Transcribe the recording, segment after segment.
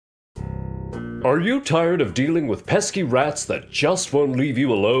Are you tired of dealing with pesky rats that just won't leave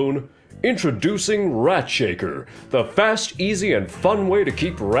you alone? Introducing RATSHAKER, the fast, easy, and fun way to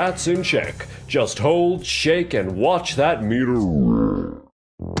keep rats in check. Just hold, shake, and watch that meter.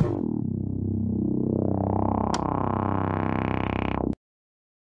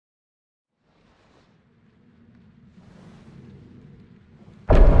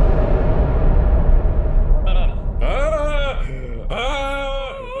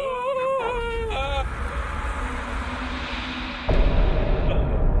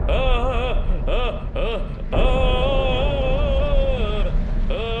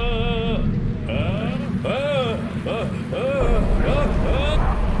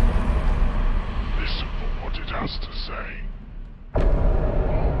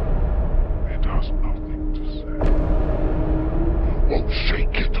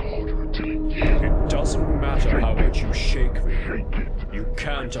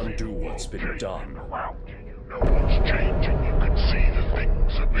 Undo what's been done. Around you, you know what's changing. You can see the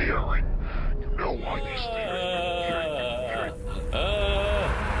things appearing. You know why this thing is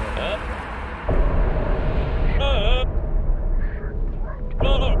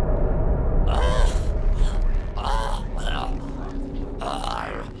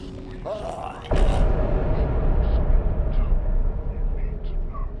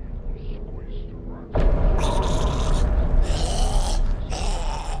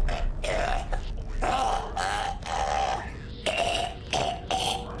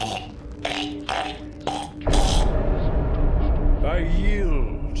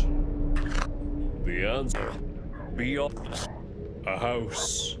A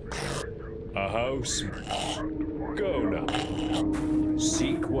house. A house. Go now.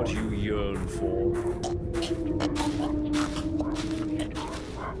 Seek what you yearn for.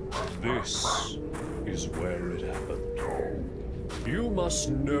 This is where it happened. You must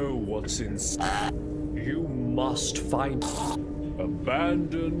know what's inside. You must find.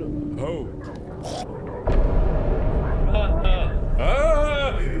 Abandon hope.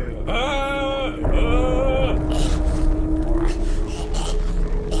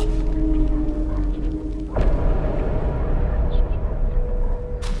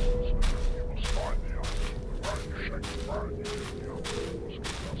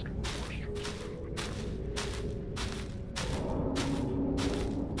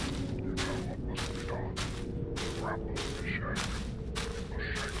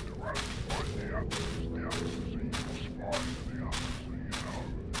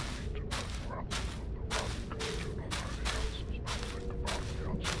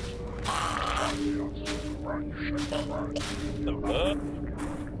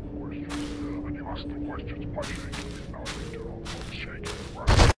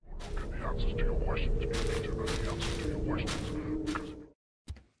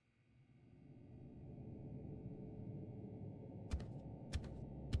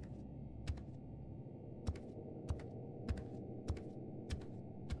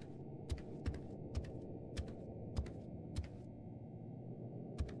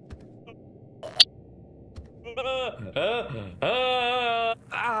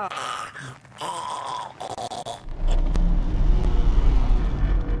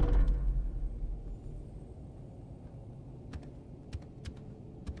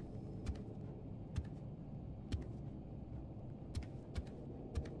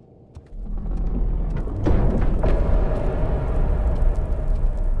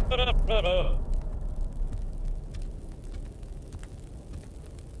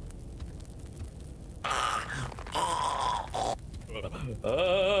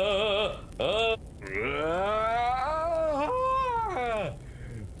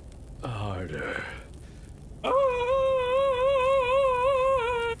 Harder. Oh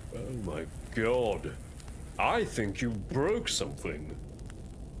my God. I think you broke something.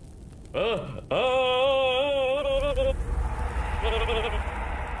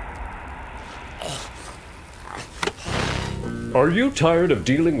 Are you tired of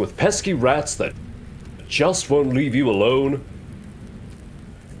dealing with pesky rats that just won't leave you alone?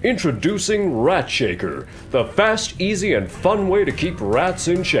 Introducing RATSHAKER, the fast, easy, and fun way to keep rats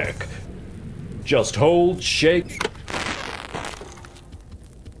in check. Just hold, shake.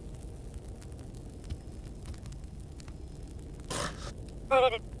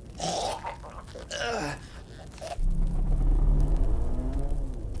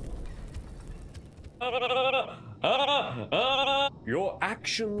 Your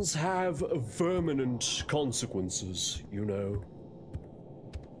actions have permanent consequences, you know.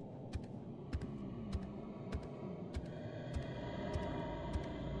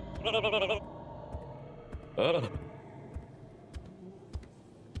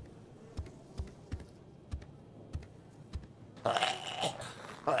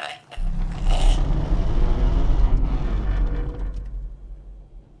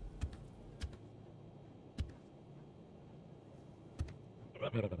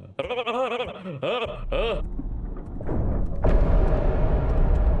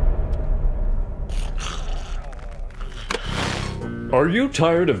 Are you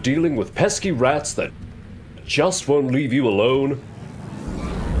tired of dealing with pesky rats that just won't leave you alone?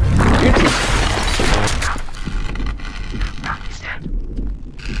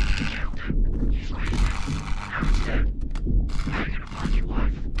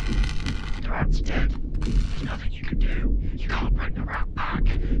 Rat's dead. There's nothing you can do. You can't bring the rat back.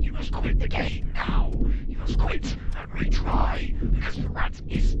 You must quit the game now. You must quit and retry, because the rat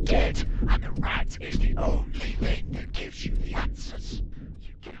is dead, and the rat is the only thing that gives you the answers.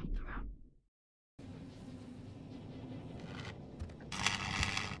 You killed the rat.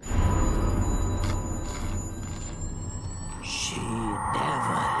 She never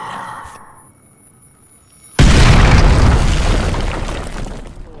loved.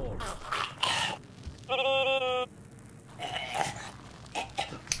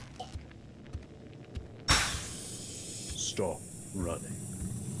 Stop running.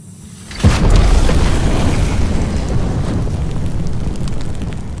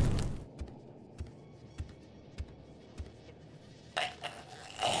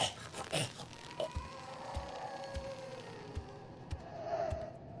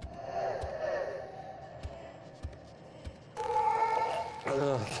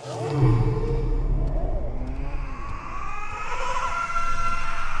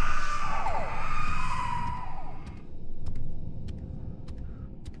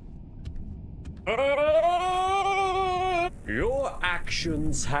 Your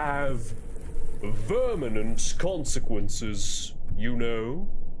actions have permanent consequences, you know.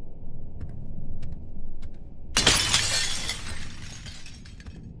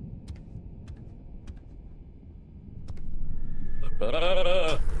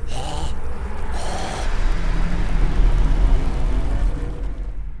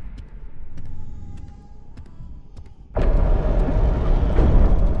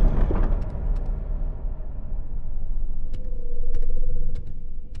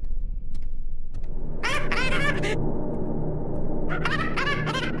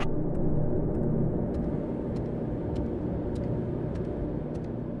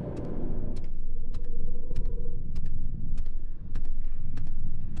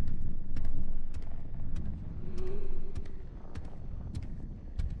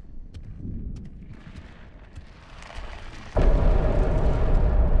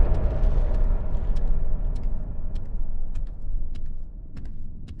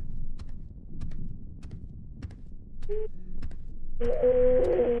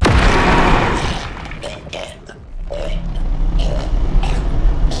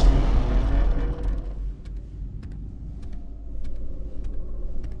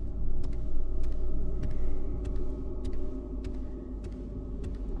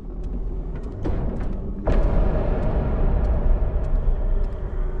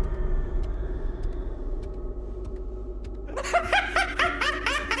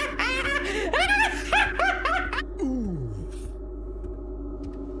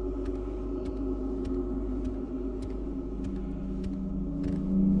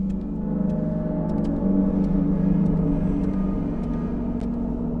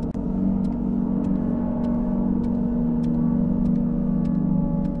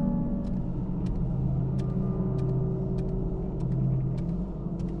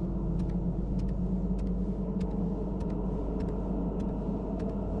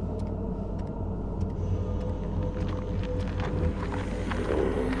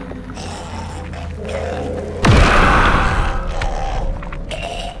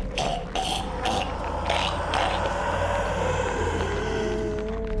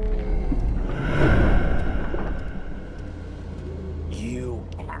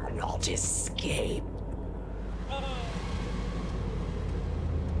 Escape.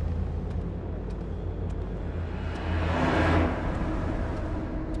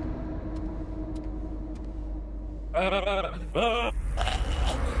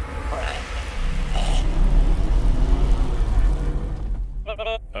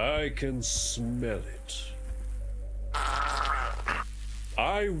 I can smell it.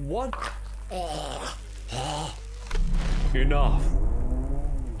 I want... Enough.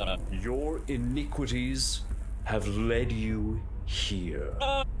 Your iniquities have led you here.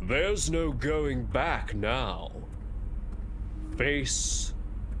 There's no going back now. Face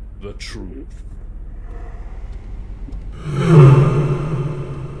the truth.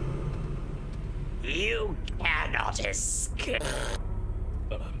 You cannot escape.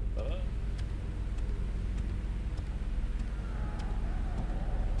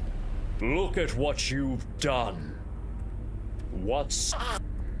 Look at what you've done. What's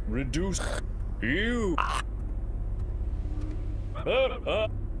reduce you?